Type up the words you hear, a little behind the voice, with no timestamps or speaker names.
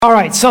All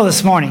right, so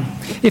this morning,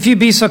 if you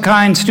be so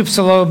kind, stoop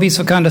so low, be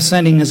so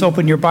condescending as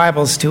open your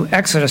Bibles to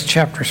Exodus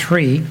chapter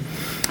 3.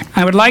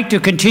 I would like to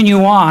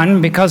continue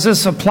on because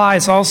this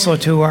applies also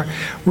to our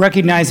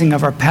recognizing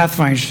of our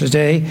Pathfinders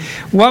today.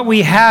 What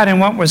we had and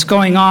what was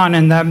going on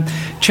in the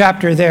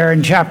chapter there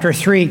in chapter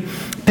 3.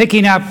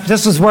 Picking up,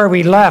 this is where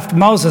we left.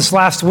 Moses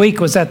last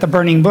week was at the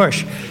burning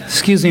bush.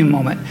 Excuse me a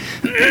moment.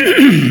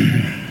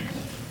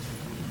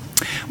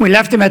 We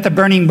left him at the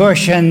burning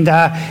bush, and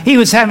he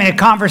was having a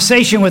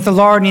conversation with the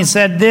Lord, and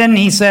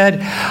he said,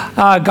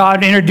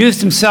 God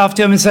introduced himself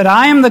to him and said,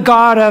 I am the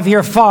God of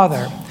your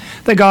father,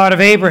 the God of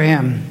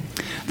Abraham,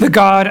 the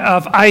God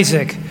of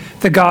Isaac,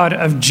 the God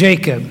of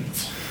Jacob.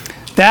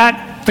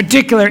 That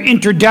particular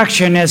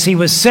introduction, as he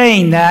was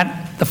saying that,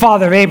 the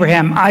father of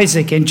Abraham,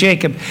 Isaac, and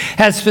Jacob,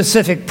 had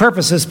specific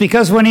purposes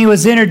because when he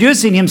was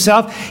introducing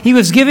himself, he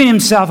was giving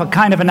himself a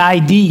kind of an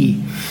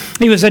ID.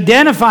 He was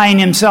identifying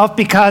himself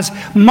because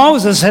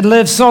Moses had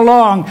lived so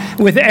long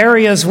with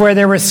areas where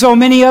there were so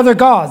many other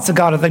gods, the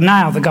God of the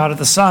Nile, the God of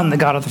the sun, the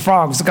God of the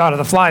frogs, the God of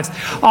the flies,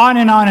 on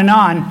and on and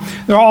on.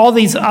 There are all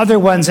these other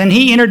ones, and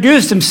he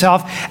introduced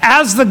himself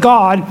as the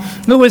God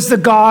who was the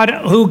God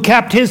who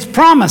kept his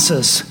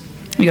promises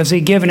because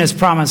he'd given his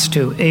promise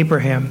to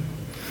Abraham.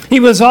 He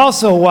was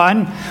also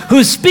one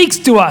who speaks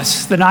to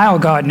us. The Nile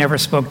God never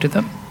spoke to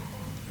them.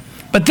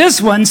 But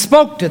this one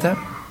spoke to them.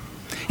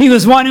 He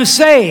was one who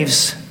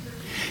saves.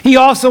 He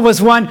also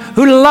was one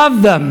who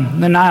loved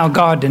them. The Nile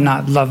God did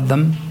not love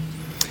them.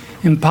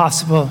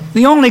 Impossible.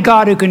 The only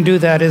God who can do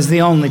that is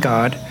the only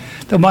God,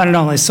 the one and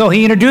only. So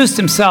he introduced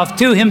himself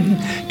to him,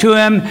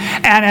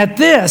 and at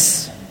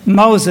this,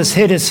 Moses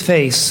hid his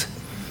face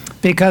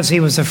because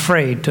he was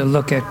afraid to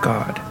look at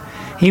God.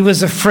 He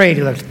was afraid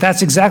to look.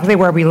 That's exactly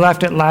where we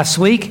left it last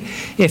week.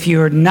 If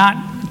you're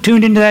not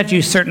tuned into that,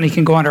 you certainly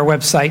can go on our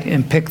website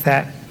and pick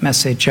that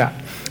message up.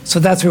 So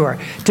that's where we are.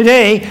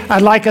 Today,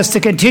 I'd like us to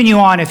continue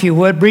on, if you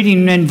would,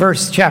 reading in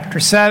chapter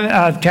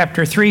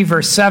 3,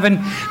 verse 7,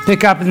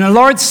 pick up. And the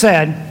Lord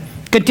said,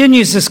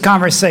 continues this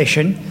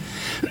conversation,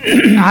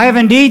 I have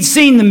indeed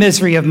seen the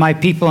misery of my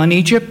people in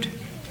Egypt.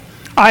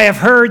 I have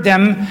heard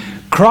them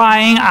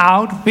crying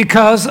out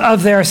because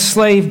of their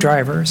slave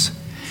drivers.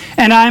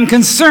 And I am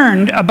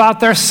concerned about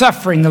their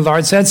suffering, the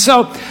Lord said.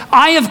 So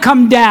I have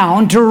come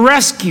down to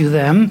rescue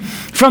them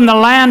from the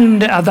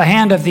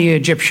hand of the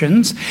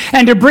Egyptians,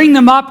 and to bring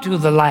them up to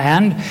the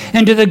land,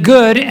 and to the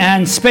good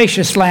and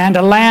spacious land,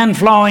 a land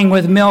flowing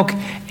with milk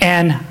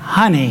and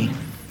honey.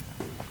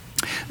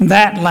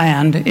 That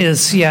land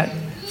is yet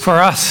for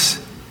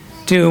us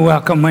to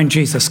welcome when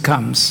Jesus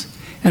comes.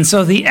 And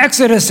so the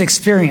Exodus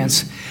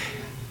experience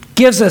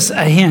gives us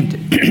a hint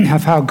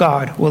of how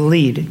God will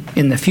lead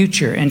in the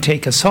future and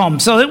take us home.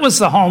 So it was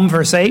the home,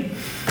 verse 8,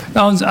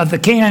 those of the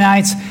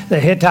Canaanites, the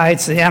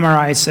Hittites, the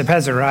Amorites, the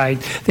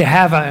Perizzites, the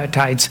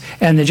Havatites,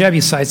 and the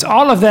Jebusites.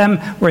 All of them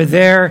were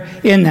there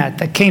in that,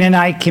 the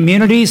Canaanite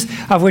communities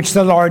of which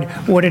the Lord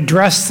would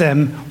address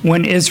them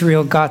when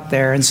Israel got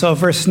there. And so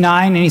verse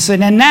 9, and he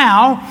said, and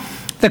now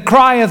the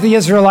cry of the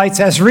Israelites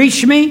has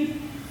reached me,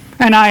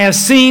 and I have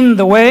seen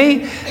the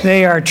way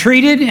they are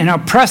treated and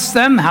oppressed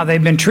them, how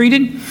they've been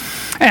treated.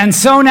 And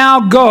so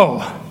now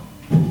go.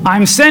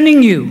 I'm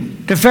sending you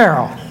to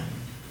Pharaoh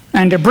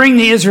and to bring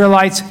the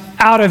Israelites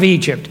out of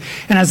Egypt.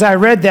 And as I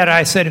read that,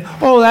 I said,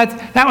 oh,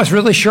 that was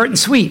really short and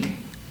sweet.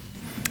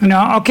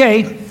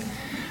 Okay.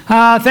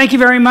 Thank you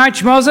very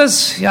much,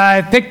 Moses.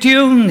 I picked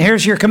you, and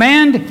here's your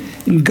command.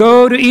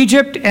 Go to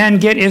Egypt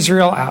and get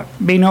Israel out.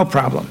 Be no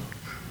problem.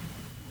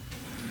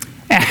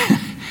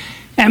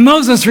 And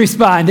Moses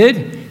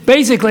responded,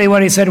 basically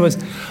what he said was,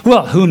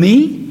 well, who,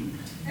 me?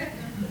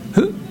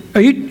 Who?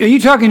 Are you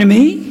talking to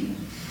me?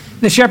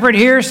 The shepherd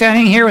here,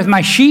 standing here with my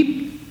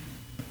sheep?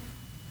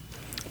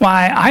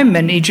 Why, I've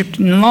been in Egypt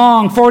in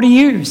long 40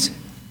 years.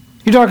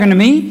 You talking to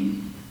me?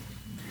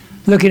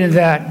 Looking at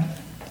that,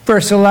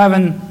 verse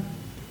 11.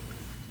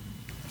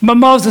 But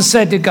Moses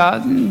said to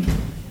God,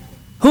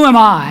 who am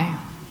I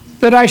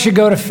that I should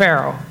go to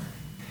Pharaoh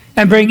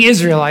and bring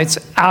Israelites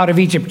out of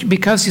Egypt?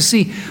 Because, you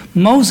see,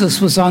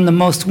 Moses was on the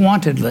most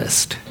wanted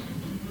list.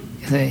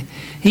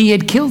 He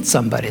had killed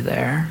somebody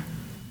there,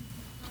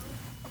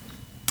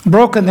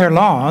 broken their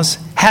laws,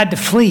 had to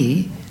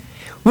flee,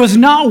 was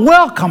not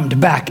welcomed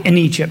back in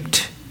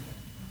Egypt.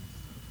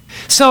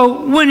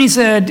 So when he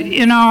said,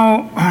 who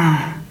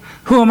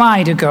am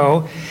I to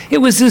go? It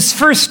was his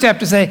first step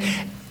to say,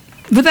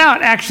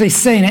 without actually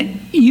saying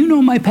it, you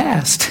know my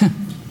past,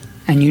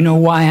 and you know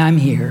why I'm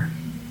here.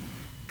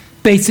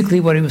 Basically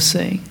what he was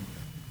saying.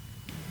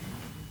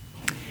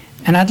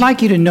 And I'd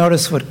like you to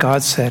notice what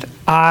God said.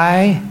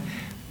 I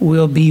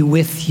will be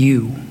with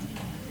you.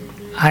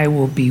 I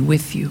will be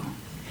with you.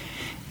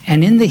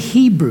 And in the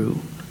Hebrew,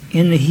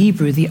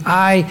 the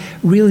I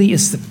really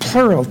is the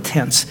plural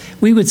tense.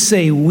 We would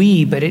say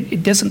we, but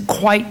it doesn't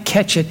quite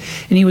catch it.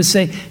 And he would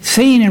say,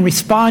 saying and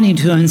responding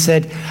to him, and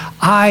said,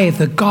 I,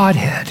 the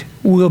Godhead,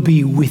 will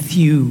be with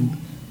you.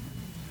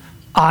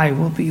 I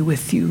will be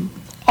with you.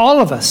 All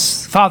of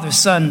us, Father,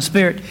 Son,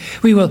 Spirit,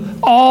 we will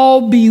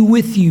all be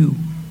with you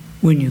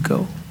when you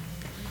go.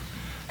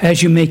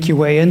 as you make your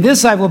way. And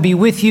this I will be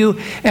with you,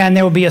 and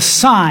there will be a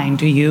sign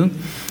to you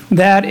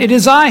that it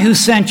is I who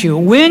sent you.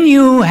 When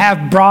you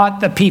have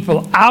brought the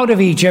people out of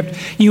Egypt,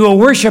 you will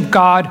worship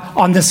God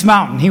on this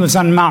mountain. He was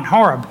on Mount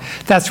Horeb.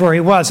 That's where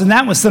he was. And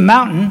that was the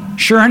mountain,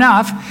 sure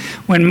enough.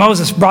 When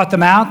Moses brought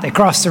them out, they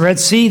crossed the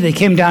Red Sea. They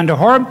came down to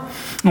Horeb.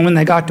 And when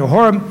they got to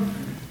Horeb,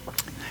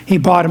 he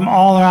brought them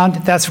all around.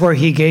 That's where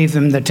he gave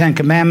them the Ten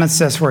Commandments.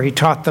 That's where he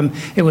taught them.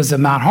 It was the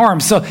Mount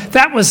Horeb. So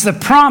that was the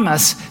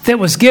promise that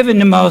was given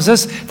to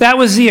Moses. That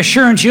was the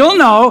assurance. You'll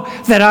know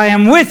that I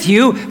am with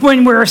you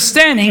when we're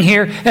standing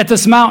here at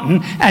this mountain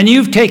and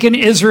you've taken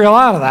Israel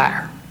out of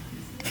there.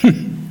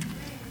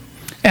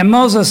 And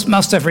Moses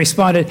must have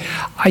responded,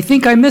 I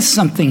think I missed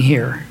something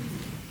here.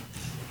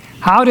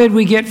 How did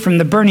we get from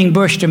the burning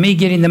bush to me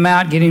getting them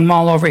out, getting them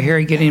all over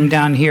here, getting them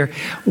down here?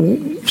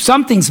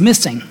 Something's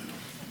missing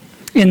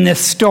in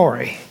this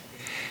story.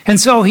 And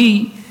so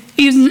he,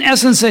 in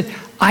essence, said,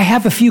 I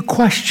have a few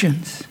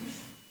questions.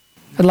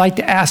 I'd like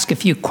to ask a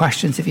few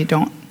questions if you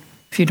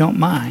don't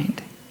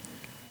mind.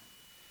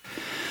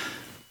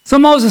 So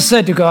Moses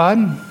said to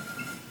God,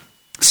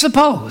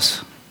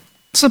 suppose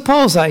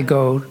I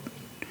go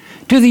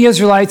to the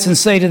Israelites and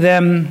say to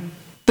them,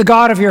 the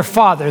God of your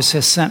fathers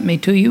has sent me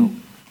to you.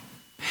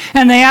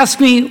 And they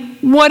ask me,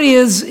 what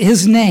is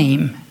his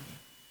name?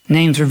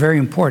 Names are very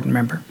important,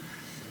 remember?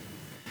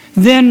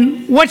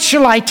 Then what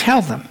shall I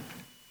tell them?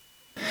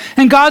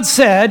 And God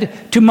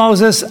said to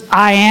Moses,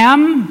 I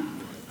am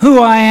who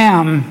I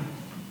am.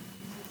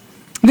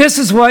 This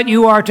is what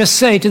you are to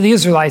say to the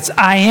Israelites.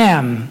 I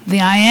am. The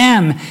I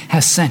am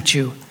has sent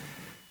you.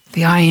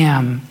 The I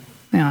am.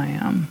 The I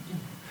am.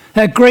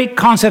 That great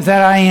concept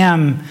that I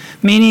am,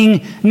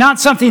 meaning not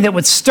something that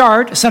would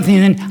start,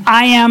 something that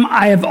I am,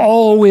 I have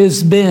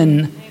always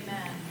been.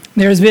 Amen.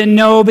 There's been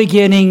no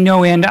beginning,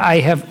 no end.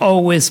 I have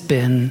always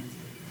been.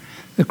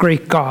 The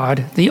great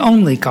God, the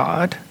only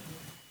God.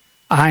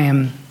 I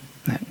am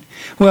that.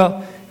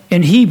 Well,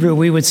 in Hebrew,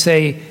 we would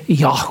say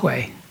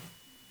Yahweh.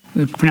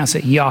 We would pronounce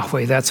it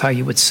Yahweh. That's how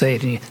you would say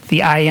it.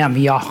 The I am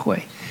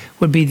Yahweh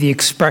would be the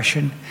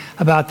expression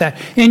about that.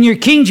 In your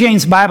King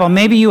James Bible,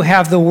 maybe you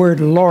have the word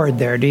Lord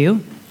there, do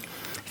you?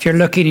 If you're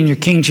looking in your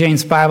King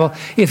James Bible,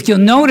 if you'll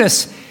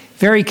notice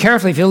very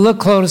carefully, if you look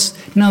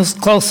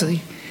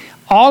closely,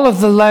 all of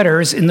the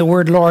letters in the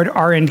word Lord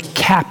are in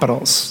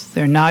capitals.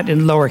 They're not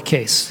in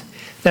lowercase.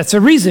 That's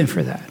a reason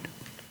for that.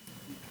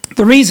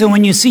 The reason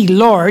when you see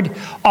Lord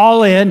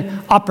all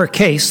in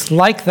uppercase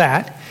like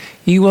that,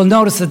 you will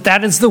notice that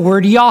that is the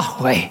word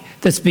Yahweh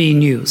that's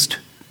being used.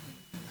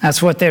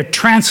 That's what their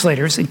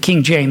translators in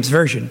King James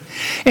Version.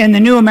 In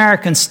the New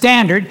American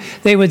Standard,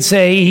 they would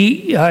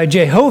say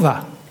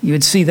Jehovah. You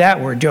would see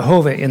that word,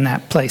 Jehovah, in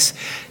that place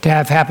to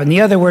have happened. The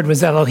other word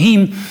was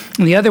Elohim.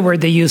 And the other word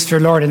they used for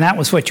Lord, and that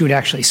was what you would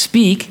actually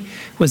speak,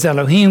 was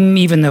Elohim,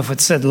 even though if it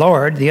said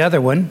Lord, the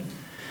other one.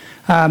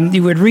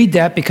 You would read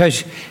that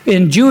because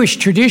in Jewish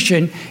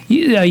tradition,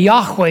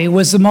 Yahweh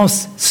was the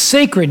most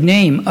sacred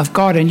name of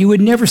God, and you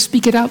would never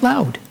speak it out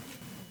loud.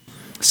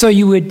 So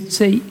you would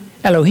say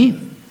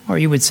Elohim, or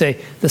you would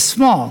say the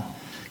small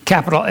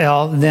capital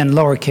L, then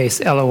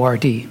lowercase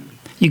L-O-R-D.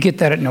 You get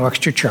that at no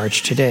extra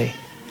charge today.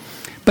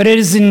 But it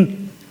is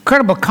an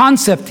incredible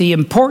concept, the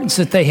importance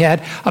that they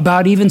had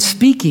about even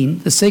speaking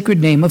the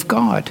sacred name of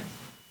God.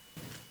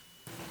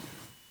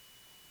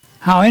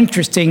 How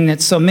interesting that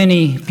so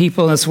many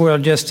people in this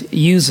world just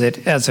use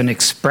it as an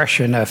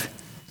expression of,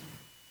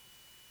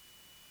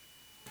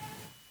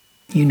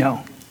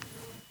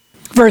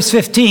 Verse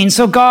 15,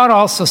 so God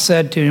also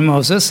said to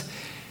Moses,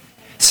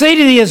 say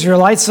to the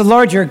Israelites, the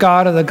Lord your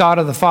God, the God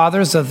of the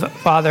fathers,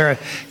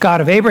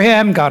 God of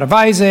Abraham, God of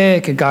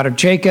Isaac, and God of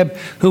Jacob,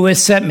 who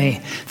has sent me.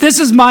 This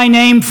is my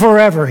name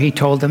forever, he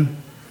told them.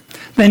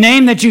 The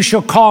name that you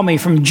shall call me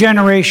from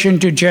generation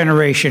to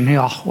generation,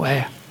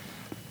 Yahweh.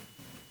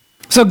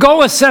 So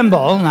go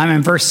assemble, and I'm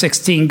in verse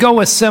 16,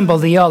 go assemble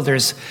the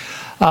elders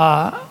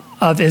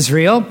of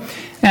Israel.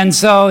 And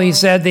so he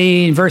said,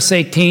 in verse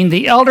 18,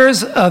 the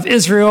elders of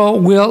Israel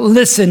will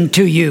listen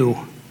to you.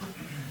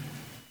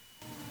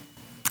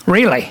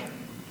 Really?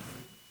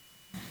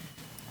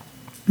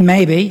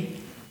 Maybe.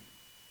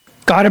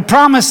 God had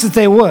promised that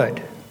they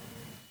would.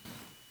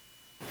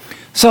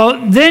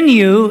 So then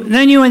you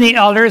and the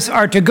elders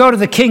are to go to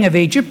the king of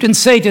Egypt and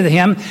say to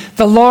him,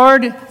 the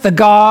Lord, the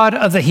God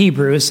of the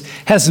Hebrews,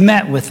 has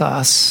met with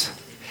us.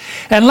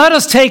 And let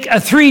us take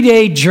a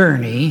 3-day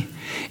journey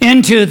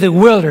into the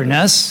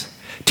wilderness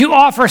to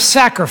offer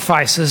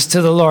sacrifices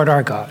to the Lord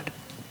our God.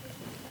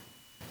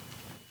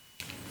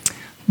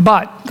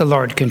 But, the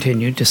Lord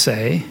continued to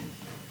say,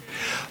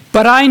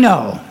 but I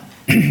know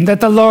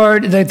that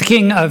the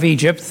king of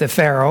Egypt, the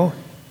Pharaoh,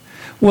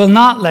 will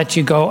not let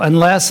you go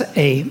unless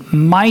a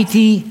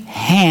mighty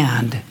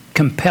hand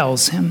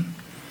compels him.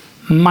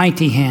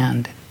 Mighty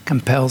hand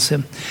compels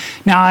him.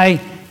 Now,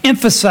 I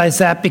emphasize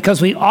that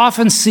because we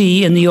often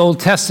see in the Old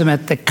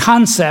Testament the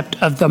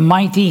concept of the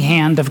mighty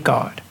hand of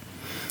God.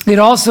 It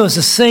also is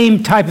the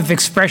same type of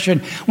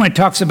expression when it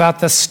talks about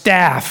the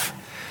staff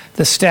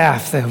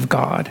of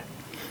God.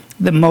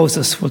 that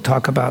Moses will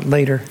talk about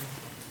later.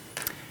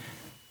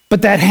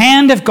 But that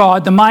hand of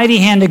God, the mighty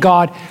hand of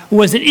God,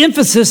 was an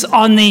emphasis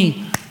on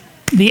the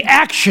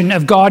action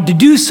of God to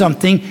do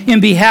something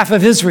in behalf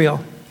of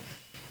Israel.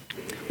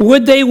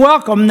 Would they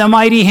welcome the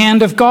mighty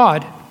hand of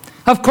God?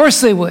 Of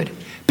course they would,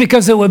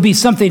 because it would be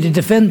something to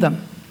defend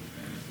them.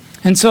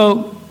 And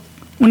so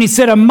when he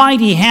said a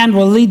mighty hand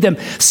will lead them,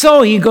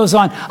 so he goes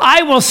on,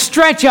 I will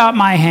stretch out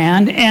my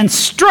hand and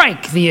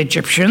strike the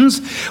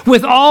Egyptians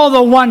with all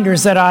the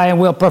wonders that I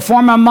will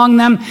perform among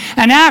them.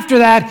 And after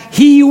that,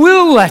 he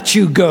will let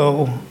you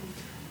go.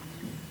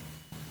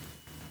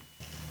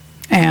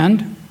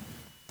 And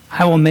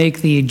I will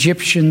make the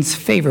Egyptians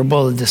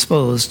favorably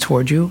disposed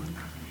toward you,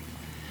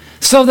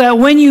 so that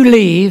when you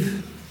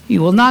leave,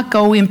 you will not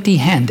go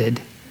empty-handed.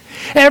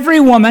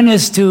 Every woman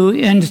is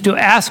to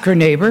ask her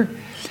neighbor,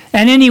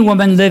 and any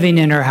woman living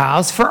in her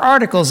house, for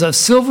articles of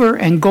silver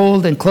and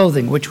gold and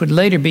clothing, which would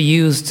later be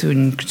used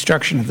in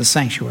construction of the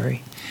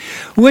sanctuary,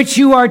 which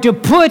you are to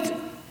put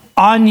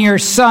on your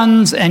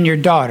sons and your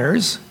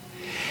daughters.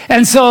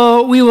 And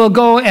so we will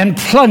go and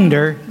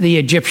plunder the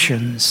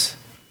Egyptians.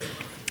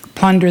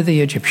 Plunder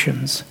the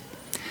Egyptians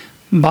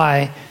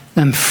by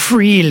them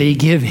freely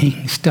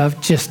giving stuff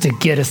just to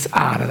get us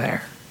out of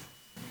there.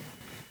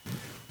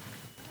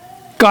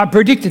 God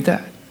predicted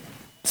that,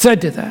 said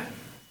to that.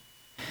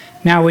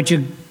 Now, would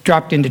you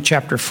drop into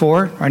chapter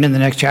 4, or in the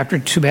next chapter?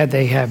 Too bad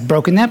they have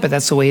broken that, but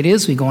that's the way it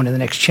is. We go into the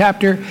next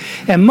chapter.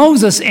 And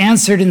Moses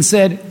answered and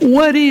said,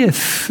 what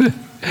if?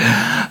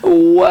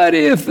 What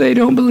if they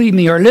don't believe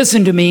me or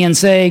listen to me and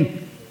say,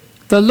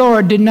 the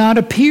Lord did not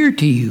appear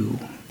to you?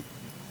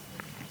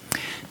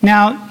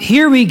 Now,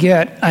 here we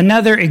get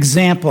another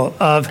example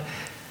of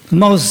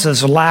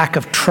Moses' lack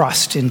of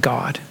trust in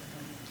God.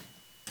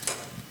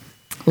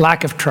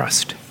 Lack of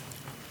trust.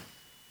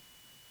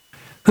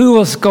 Who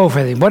will go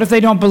for them? What if they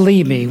don't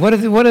believe me? What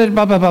if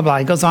blah, blah, blah, blah.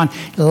 He goes on,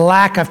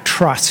 lack of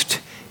trust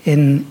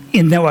in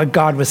what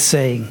God was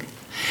saying.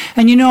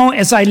 And you know,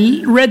 as I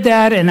read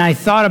that and I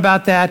thought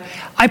about that,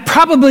 I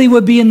probably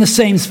would be in the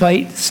same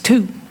space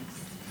too.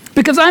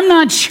 Because I'm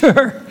not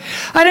sure.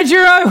 I'm not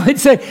sure I would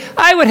say.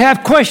 I would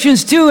have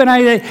questions too, and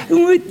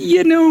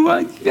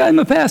I'm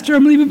a pastor,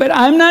 I'm leaving, but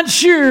I'm not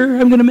sure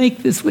I'm going to make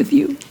this with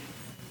you.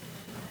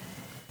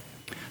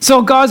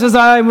 So God says,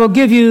 I will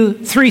give you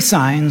three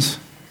signs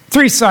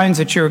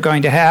that you're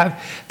going to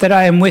have, that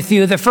I am with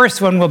you. The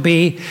first one will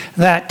be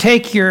that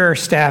take your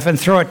staff and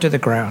throw it to the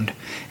ground.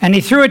 And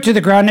he threw it to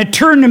the ground, and it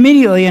turned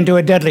immediately into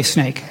a deadly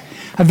snake.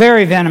 A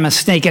very venomous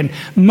snake. And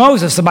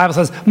Moses, the Bible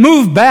says,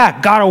 moved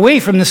back, got away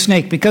from the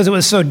snake because it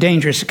was so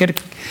dangerous. It could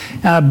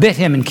have bit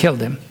him and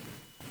killed him.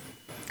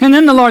 And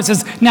then the Lord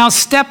says, now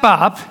step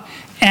up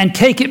and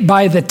take it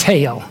by the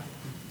tail.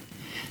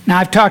 Now,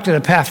 I've talked to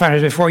the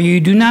Pathfinders before. You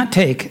do not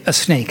take a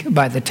snake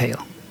by the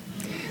tail.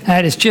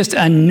 That is just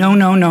a no,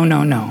 no, no,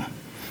 no, no.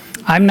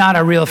 I'm not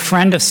a real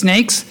friend of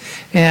snakes,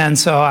 and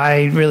so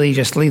I really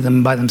just leave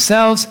them by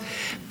themselves.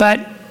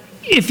 But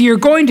if you're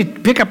going to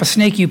pick up a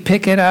snake, you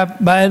pick it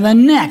up by the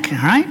neck, all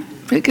right?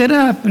 Pick it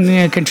up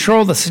and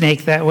control the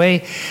snake that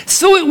way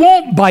so it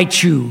won't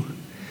bite you.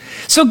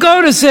 So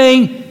God is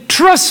saying,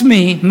 trust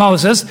me,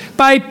 Moses,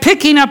 by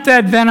picking up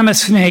that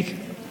venomous snake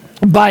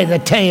by the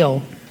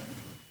tail.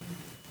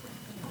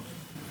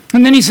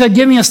 And then he said,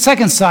 give me a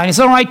second sign. He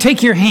said, all right,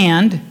 take your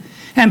hand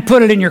and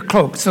put it in your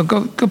cloak. So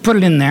go put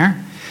it in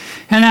there.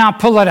 And now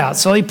pull it out.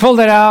 So he pulled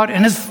it out,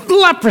 and it's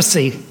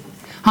leprosy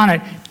on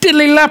it.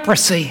 Diddly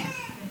leprosy.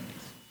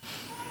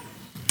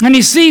 And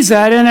he sees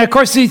that, and of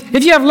course,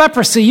 if you have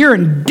leprosy, you're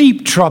in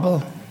deep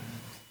trouble.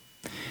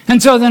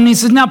 And so then he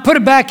says, now put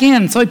it back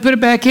in. So he put it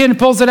back in and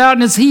pulls it out,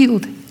 and it's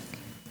healed.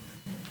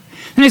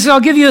 And he said,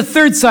 I'll give you a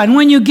third sign.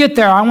 When you get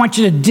there, I want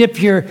you to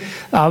dip your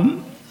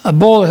a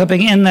bowl or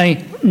something in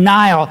the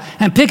Nile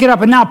and pick it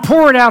up and now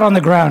pour it out on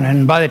the ground.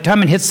 And by the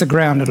time it hits the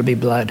ground, it'll be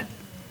blood.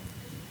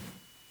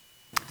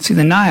 See,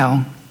 the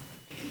Nile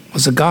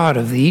was a god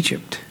of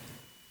Egypt.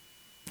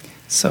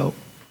 So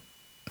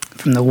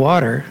from the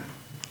water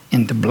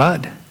into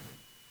blood,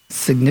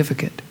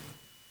 significant.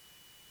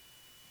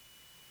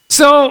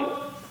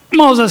 So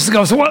Moses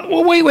goes,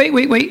 well,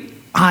 wait.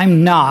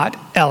 I'm not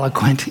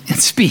eloquent in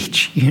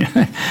speech.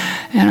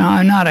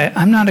 I'm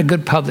not a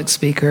good public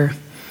speaker.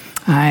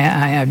 I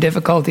have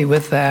difficulty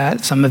with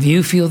that. Some of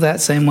you feel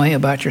that same way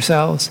about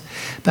yourselves,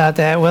 about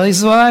that. Well, he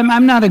says,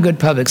 I'm not a good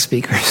public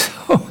speaker,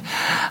 so,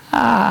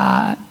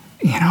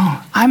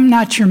 I'm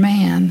not your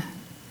man.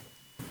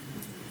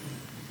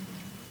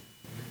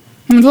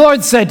 And the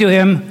Lord said to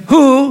him,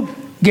 who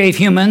gave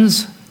human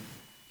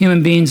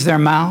beings their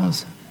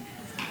mouths?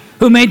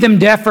 Who made them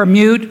deaf or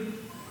mute?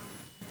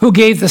 Who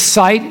gave the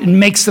sight and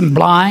makes them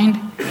blind?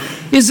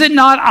 Is it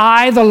not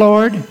I, the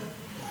Lord?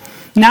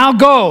 Now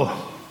go,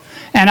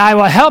 and I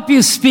will help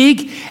you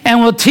speak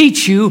and will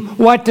teach you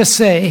what to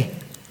say.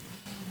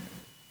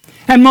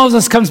 And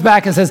Moses comes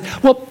back and says,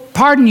 well,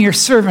 pardon your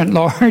servant,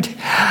 Lord.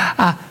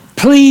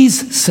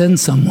 Please send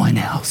someone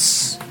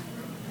else.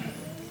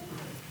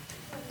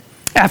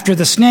 After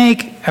the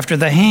snake, after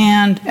the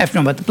hand, after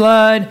knowing about the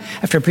blood,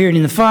 after appearing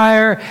in the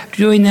fire, after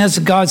doing this,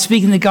 God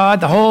speaking to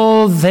God, the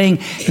whole thing.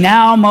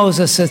 Now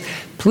Moses says,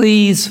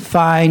 please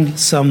find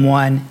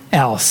someone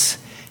else.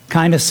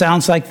 Kind of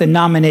sounds like the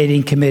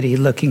nominating committee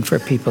looking for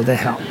people to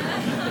help.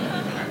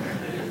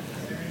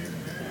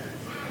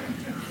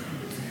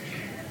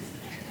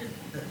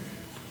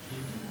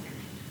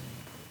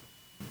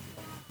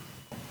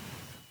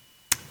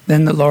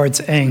 Then the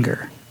Lord's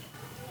anger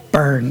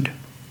burned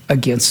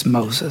against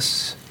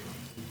Moses.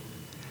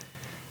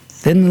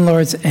 Then the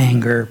Lord's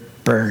anger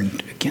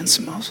burned against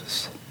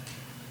Moses.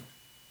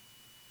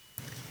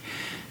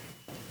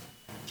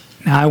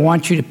 Now I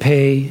want you to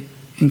pay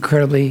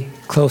incredibly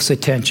close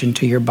attention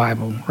to your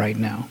Bible right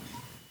now,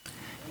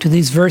 to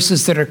these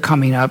verses that are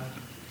coming up,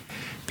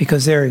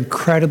 because they're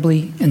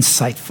incredibly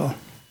insightful.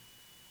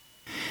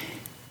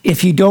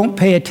 If you don't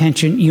pay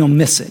attention, you'll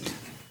miss it,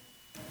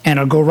 and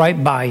it'll go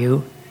right by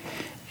you,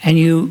 and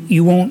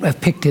you won't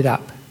have picked it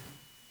up.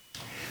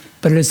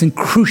 But it is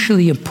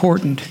crucially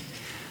important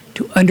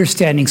to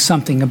understanding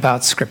something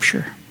about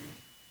Scripture.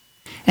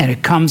 And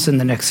it comes in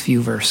the next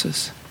few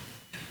verses.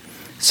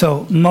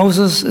 So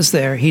Moses is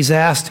there. He's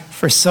asked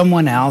for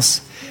someone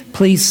else.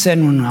 Please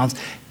send one else.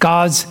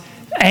 God's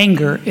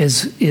anger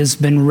is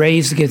been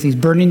raised against, he's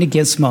burning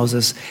against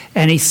Moses.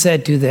 And he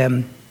said to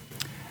them,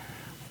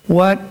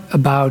 what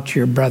about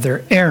your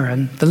brother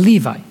Aaron, the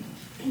Levite?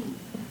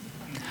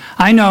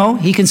 I know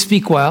he can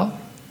speak well.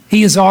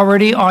 He is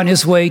already on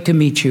his way to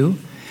meet you,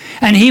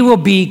 and he will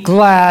be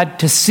glad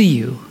to see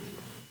you.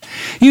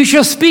 You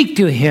shall speak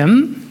to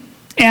him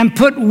and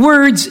put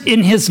words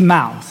in his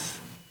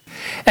mouth,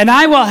 and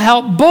I will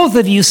help both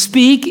of you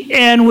speak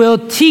and will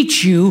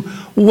teach you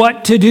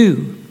what to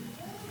do.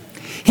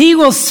 He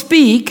will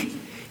speak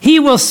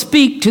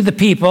to the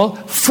people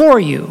for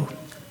you,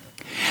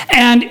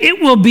 and it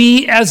will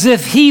be as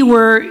if he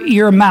were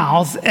your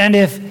mouth and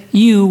if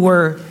you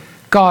were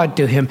God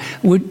to him.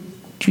 Would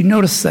you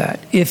notice that?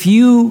 If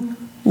you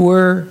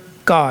were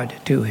God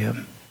to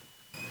him.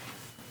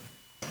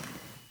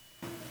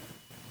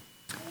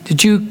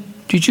 Did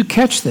you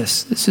catch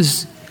this? This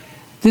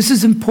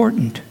is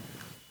important.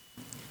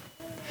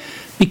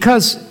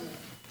 Because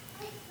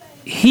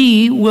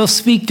he will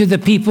speak to the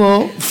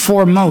people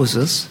for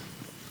Moses,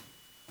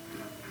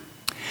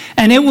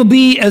 and it will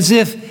be as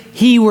if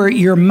he were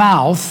your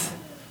mouth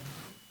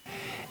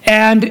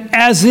and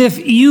as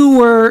if you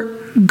were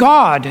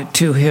God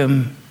to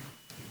him.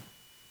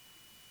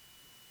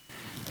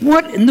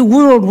 What in the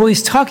world? Well,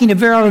 he's talking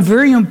about a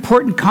very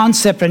important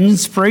concept and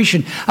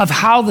inspiration of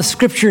how the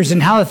Scriptures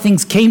and how the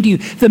things came to you.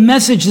 The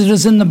message that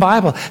is in the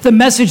Bible, the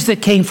message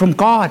that came from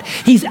God.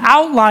 He's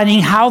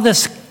outlining how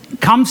this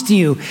comes to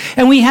you.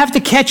 And we have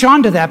to catch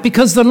on to that,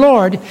 because the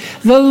Lord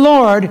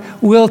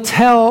will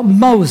tell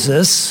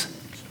Moses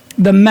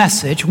the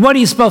message, what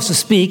he's supposed to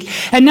speak.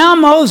 And now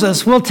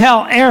Moses will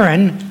tell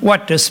Aaron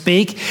what to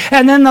speak.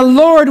 And then the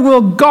Lord will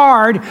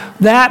guard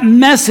that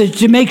message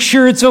to make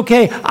sure it's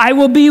okay. I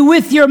will be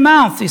with your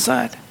mouth, he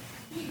said.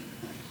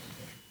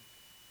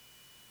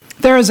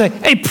 There is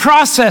a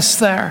process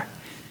there.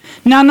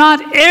 Now,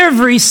 not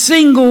every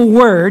single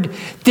word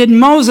did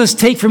Moses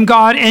take from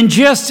God and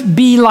just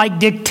be like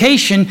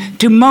dictation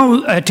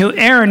to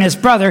Aaron, his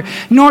brother,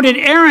 nor did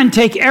Aaron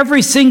take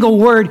every single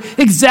word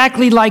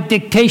exactly like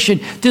dictation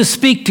to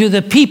speak to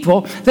the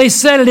people. They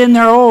said it in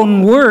their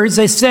own words,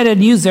 they said it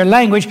and used their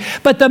language,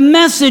 but the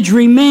message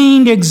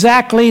remained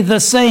exactly the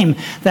same.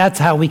 That's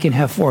how we can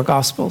have 4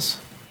 Gospels.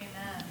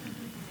 Amen.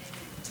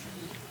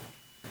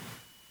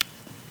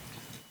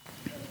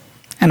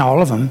 And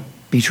all of them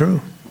be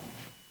true.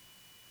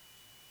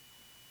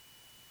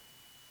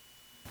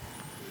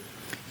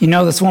 You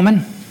know this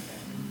woman?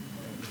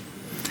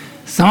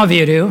 Some of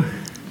you do.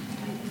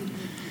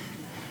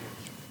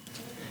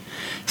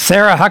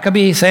 Sarah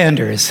Huckabee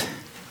Sanders.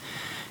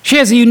 She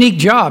has a unique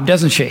job,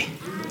 doesn't she?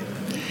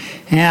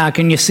 Yeah,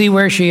 can you see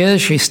where she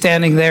is? She's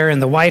standing there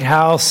in the White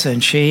House,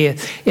 and she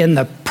in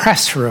the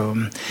press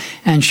room.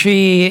 And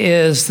she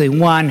is the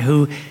one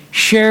who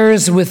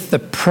shares with the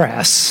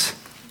press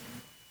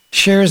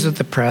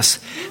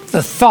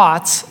the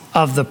thoughts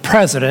of the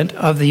President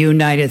of the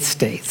United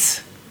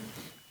States.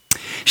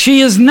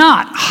 She is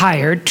not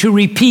hired to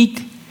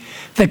repeat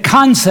the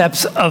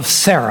concepts of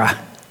Sarah.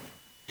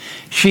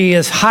 She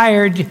is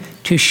hired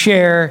to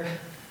share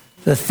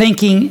the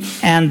thinking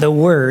and the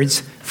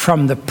words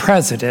from the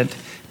president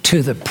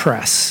to the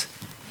press.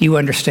 You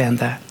understand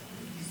that?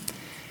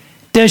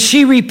 Does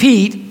she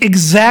repeat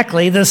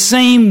exactly the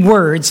same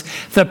words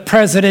the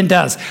president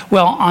does?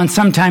 Well,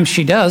 sometimes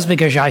she does,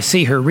 because I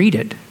see her read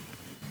it.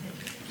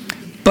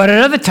 But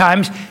at other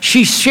times,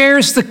 she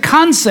shares the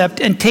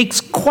concept and takes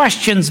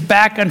questions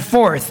back and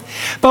forth.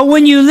 But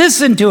when you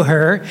listen to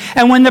her,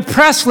 and when the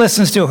press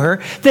listens to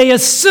her, they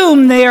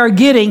assume they are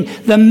getting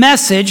the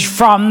message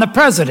from the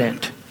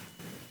president.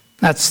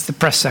 That's the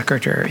press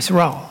secretary's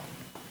role.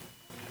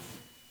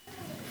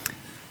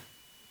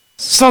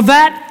 So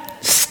that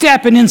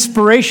step in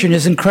inspiration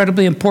is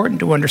incredibly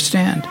important to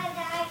understand.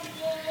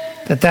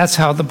 That's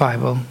how the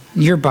Bible,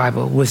 your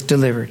Bible, was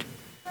delivered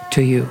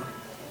to you.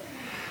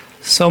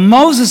 So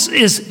Moses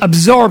is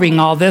absorbing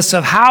all this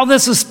of how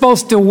this is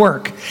supposed to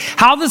work,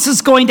 how this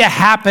is going to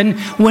happen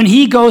when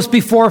he goes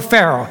before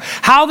Pharaoh,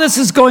 how this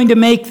is going to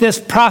make this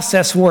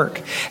process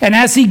work. And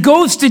as he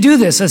goes to do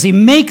this, as he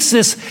makes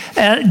this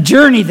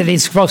journey that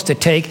he's supposed to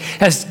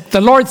take, as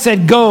the Lord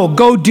said,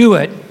 go do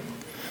it,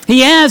 he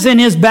has in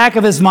his back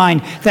of his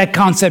mind that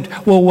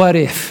concept, well, what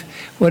if?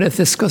 What if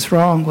this goes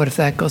wrong? What if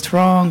that goes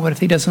wrong? What if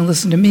he doesn't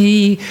listen to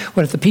me?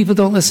 What if the people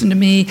don't listen to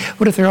me?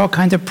 What if there are all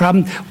kinds of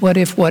problems? What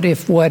if?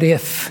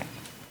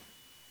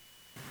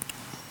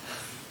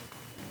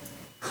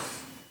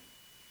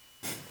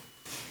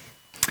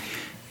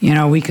 You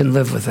know, we can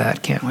live with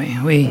that, can't we?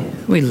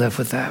 We live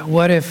with that.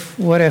 What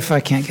if I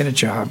can't get a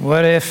job?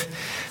 What if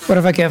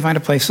I can't find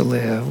a place to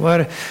live?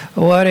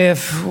 What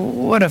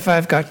if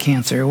I've got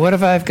cancer? What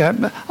if I've got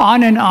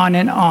on and on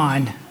and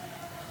on?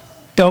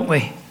 Don't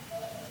we?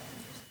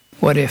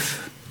 What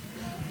if?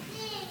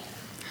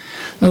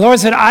 The Lord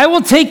said, I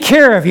will take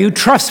care of you.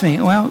 Trust me.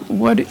 Well,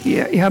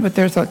 yeah, but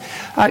there's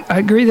I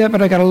agree that,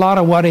 but I got a lot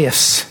of what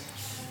ifs.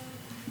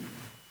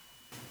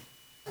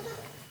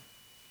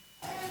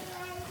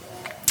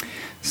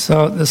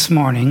 So this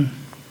morning,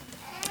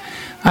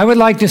 I would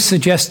like to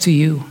suggest to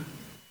you,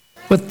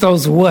 with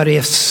those what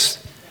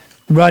ifs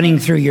running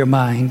through your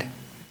mind,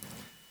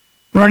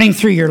 running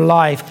through your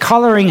life,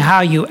 coloring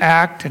how you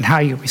act and how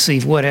you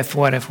receive what if,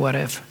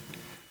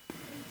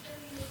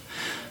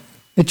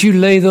 that you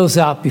lay those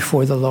out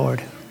before the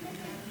Lord.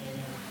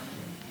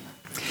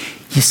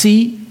 You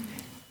see,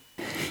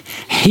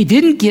 he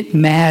didn't get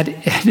mad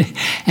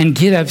and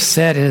get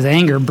upset, his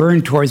anger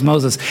burned towards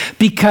Moses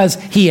because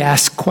he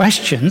asked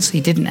questions.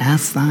 He didn't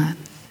ask that.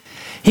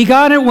 He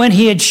got it when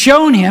he had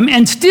shown him,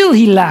 and still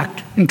he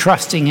lacked in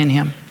trusting in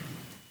him.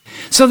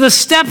 So the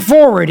step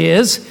forward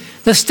is,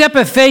 the step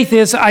of faith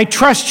is, I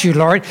trust you,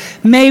 Lord.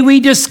 May we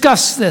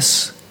discuss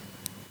this.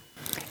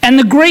 And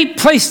the great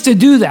place to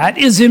do that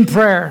is in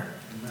prayer.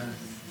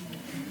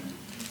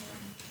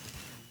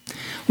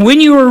 When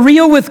you are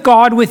real with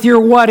God with your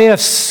what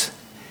ifs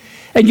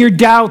and your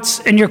doubts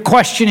and your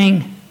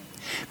questioning,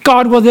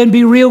 God will then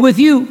be real with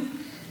you.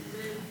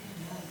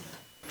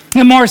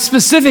 The more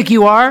specific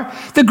you are,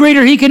 the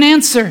greater he can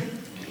answer.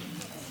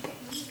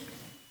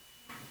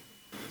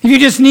 If you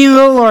just need a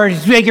little, or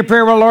make your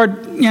prayer, well,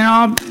 Lord,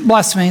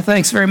 bless me.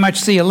 Thanks very much.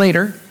 See you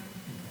later.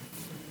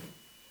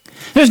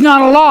 There's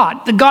not a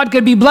lot that God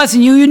could be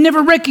blessing you. You'd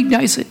never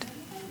recognize it.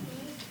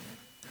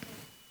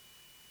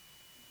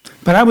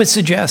 But I would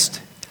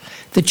suggest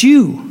that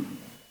you,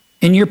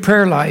 in your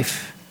prayer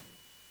life,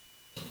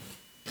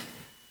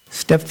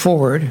 step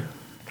forward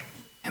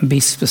and be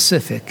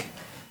specific.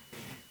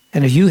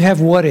 And if you have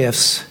what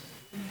ifs,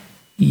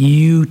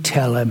 you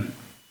tell him.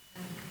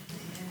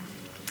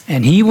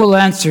 And he will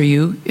answer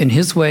you in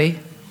his way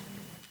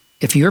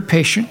if you're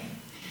patient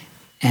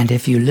and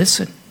if you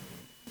listen.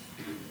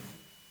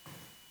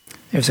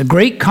 There's a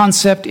great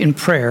concept in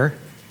prayer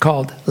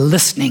called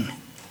listening.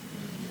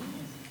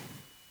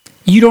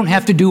 You don't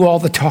have to do all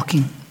the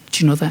talking.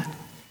 Do you know that?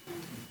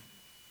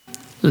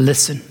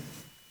 Listen.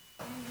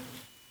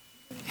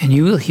 And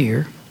you will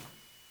hear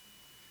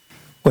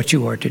what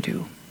you are to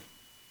do.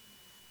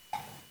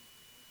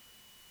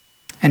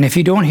 And if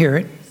you don't hear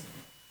it,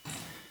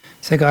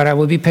 say, God, I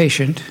will be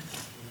patient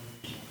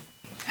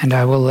and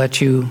I will let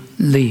you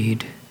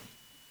lead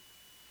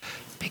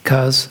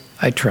because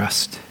I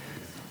trust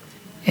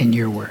in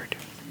your word.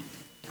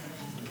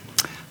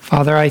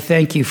 Father, I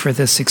thank you for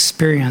this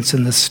experience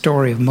in the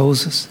story of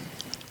Moses.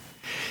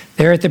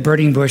 There at the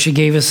burning bush, he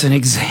gave us an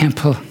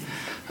example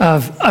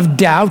of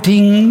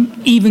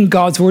doubting even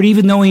God's word,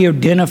 even though he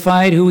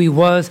identified who he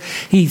was.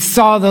 He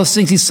saw those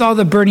things. He saw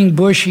the burning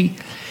bush.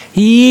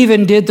 He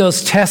even did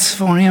those tests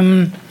for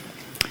him,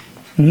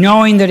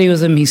 knowing that he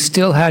was him. He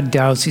still had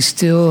doubts. He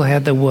still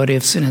had the what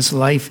ifs in his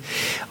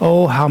life.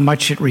 Oh, how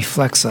much it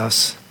reflects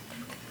us.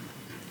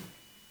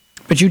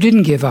 But you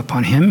didn't give up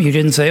on him. You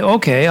didn't say,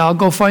 okay, I'll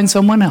go find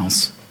someone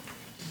else.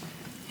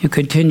 You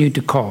continued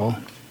to call,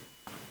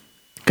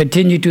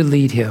 continued to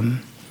lead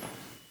him.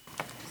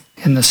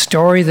 And the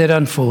story that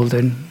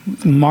unfolded,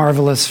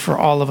 marvelous for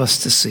all of us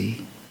to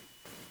see.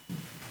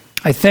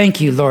 I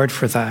thank you, Lord,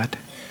 for that.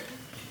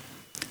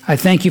 I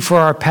thank you for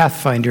our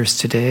Pathfinders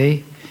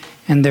today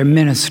and their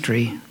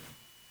ministry.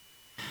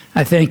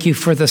 I thank you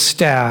for the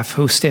staff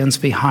who stands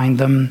behind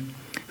them,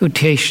 who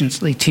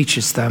patiently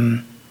teaches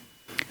them,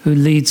 who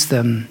leads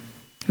them,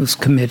 who's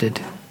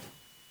committed.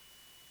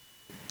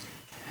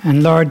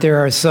 And Lord, there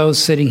are those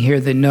sitting here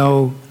that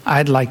know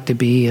I'd like to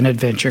be an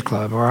adventure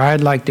club or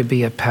I'd like to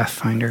be a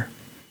Pathfinder.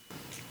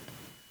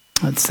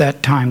 It's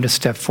that time to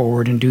step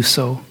forward and do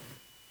so.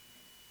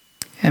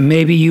 And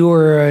maybe you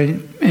are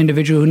an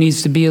individual who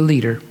needs to be a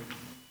leader,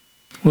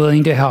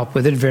 willing to help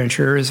with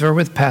adventurers or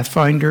with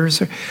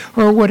Pathfinders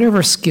or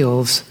whatever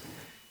skills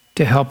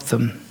to help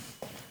them.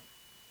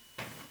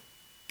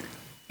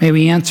 May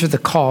we answer the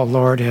call,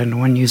 Lord, and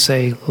when you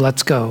say,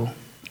 let's go,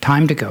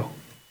 time to go,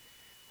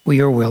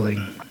 we are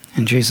willing.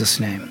 In Jesus'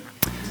 name,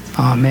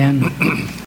 amen.